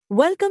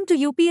Welcome to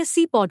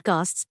UPSC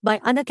Podcasts by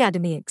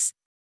UnacademyX.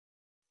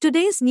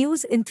 Today's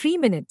news in 3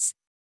 minutes.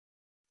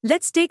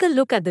 Let's take a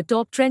look at the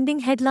top trending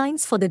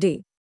headlines for the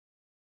day.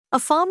 A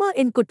farmer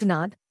in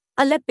Kuttanad,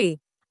 Aleppo,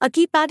 a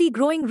key paddy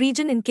growing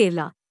region in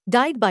Kerala,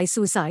 died by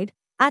suicide,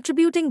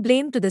 attributing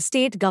blame to the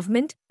state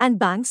government and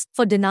banks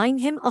for denying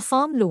him a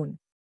farm loan.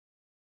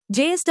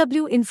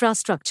 JSW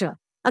Infrastructure,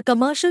 a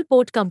commercial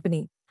port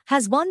company,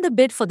 has won the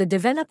bid for the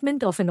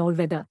development of an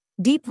all-weather,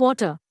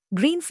 deep-water,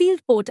 greenfield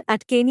port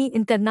at Keni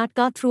in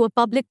Karnataka through a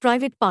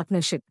public-private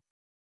partnership.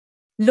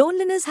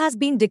 Loneliness has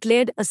been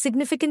declared a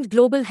significant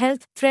global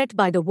health threat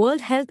by the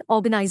World Health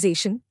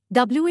Organization,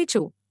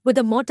 WHO, with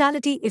a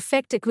mortality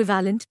effect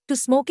equivalent to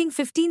smoking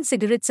 15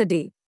 cigarettes a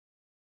day.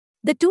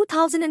 The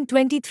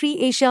 2023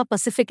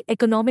 Asia-Pacific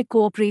Economic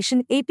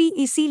Cooperation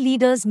APEC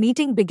leaders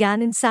meeting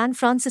began in San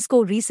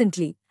Francisco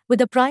recently,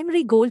 with a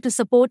primary goal to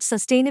support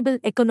sustainable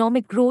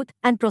economic growth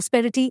and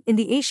prosperity in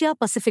the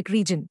Asia-Pacific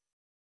region.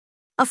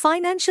 A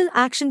Financial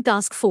Action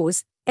Task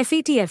Force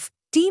 (FATF)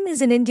 team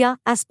is in India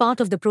as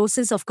part of the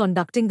process of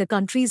conducting the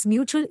country's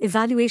mutual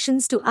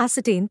evaluations to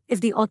ascertain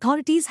if the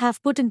authorities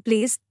have put in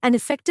place and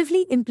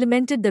effectively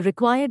implemented the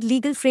required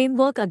legal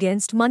framework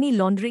against money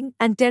laundering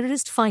and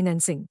terrorist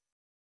financing.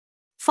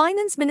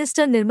 Finance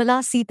Minister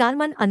Nirmala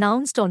Sitharaman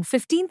announced on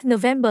 15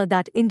 November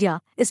that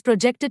India is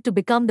projected to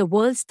become the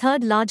world's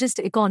third-largest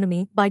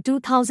economy by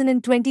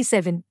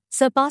 2027,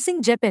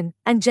 surpassing Japan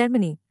and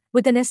Germany,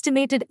 with an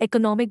estimated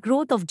economic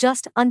growth of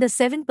just under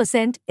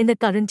 7% in the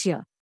current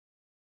year.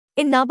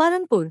 In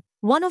Nabarangpur,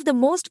 one of the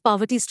most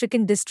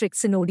poverty-stricken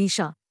districts in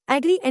Odisha,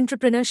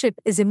 agri-entrepreneurship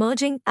is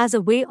emerging as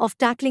a way of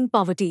tackling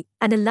poverty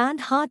and a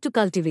land hard to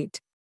cultivate.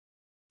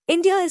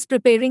 India is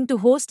preparing to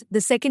host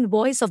the second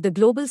Voice of the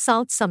Global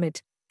South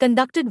Summit,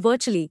 conducted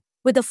virtually,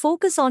 with a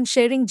focus on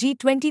sharing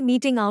G20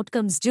 meeting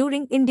outcomes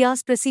during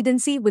India's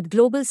presidency with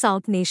Global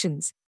South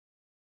nations.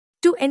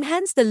 To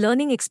enhance the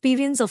learning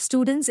experience of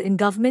students in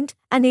government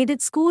and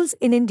aided schools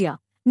in India,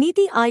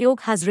 Niti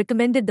Aayog has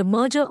recommended the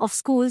merger of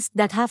schools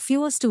that have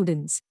fewer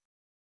students.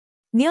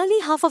 Nearly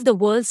half of the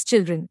world's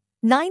children,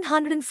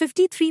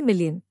 953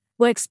 million,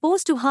 were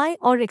exposed to high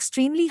or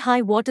extremely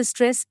high water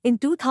stress in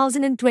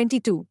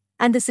 2022,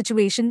 and the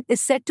situation is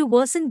set to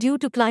worsen due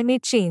to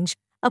climate change,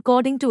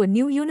 according to a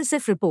new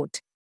UNICEF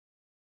report.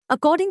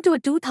 According to a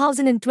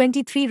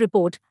 2023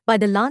 report by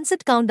the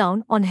Lancet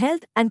Countdown on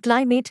Health and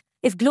Climate,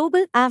 if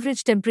global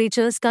average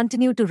temperatures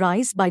continue to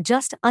rise by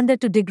just under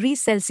 2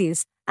 degrees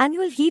Celsius,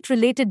 annual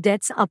heat-related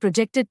deaths are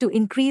projected to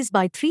increase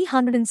by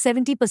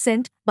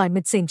 370% by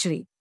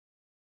mid-century.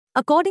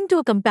 According to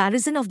a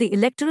comparison of the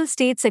electoral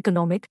state's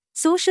economic,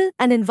 social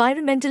and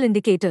environmental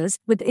indicators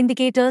with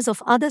indicators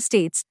of other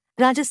states,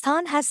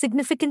 Rajasthan has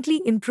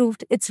significantly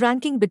improved its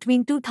ranking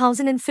between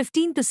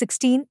 2015 to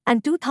 16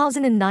 and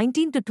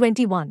 2019 to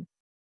 21.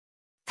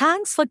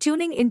 Thanks for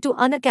tuning into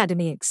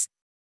UnacademyX.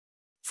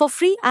 For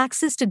free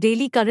access to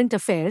daily current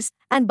affairs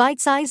and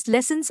bite-sized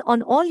lessons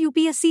on all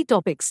UPSC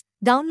topics,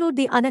 download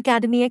the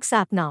UnacademyX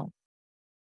app now.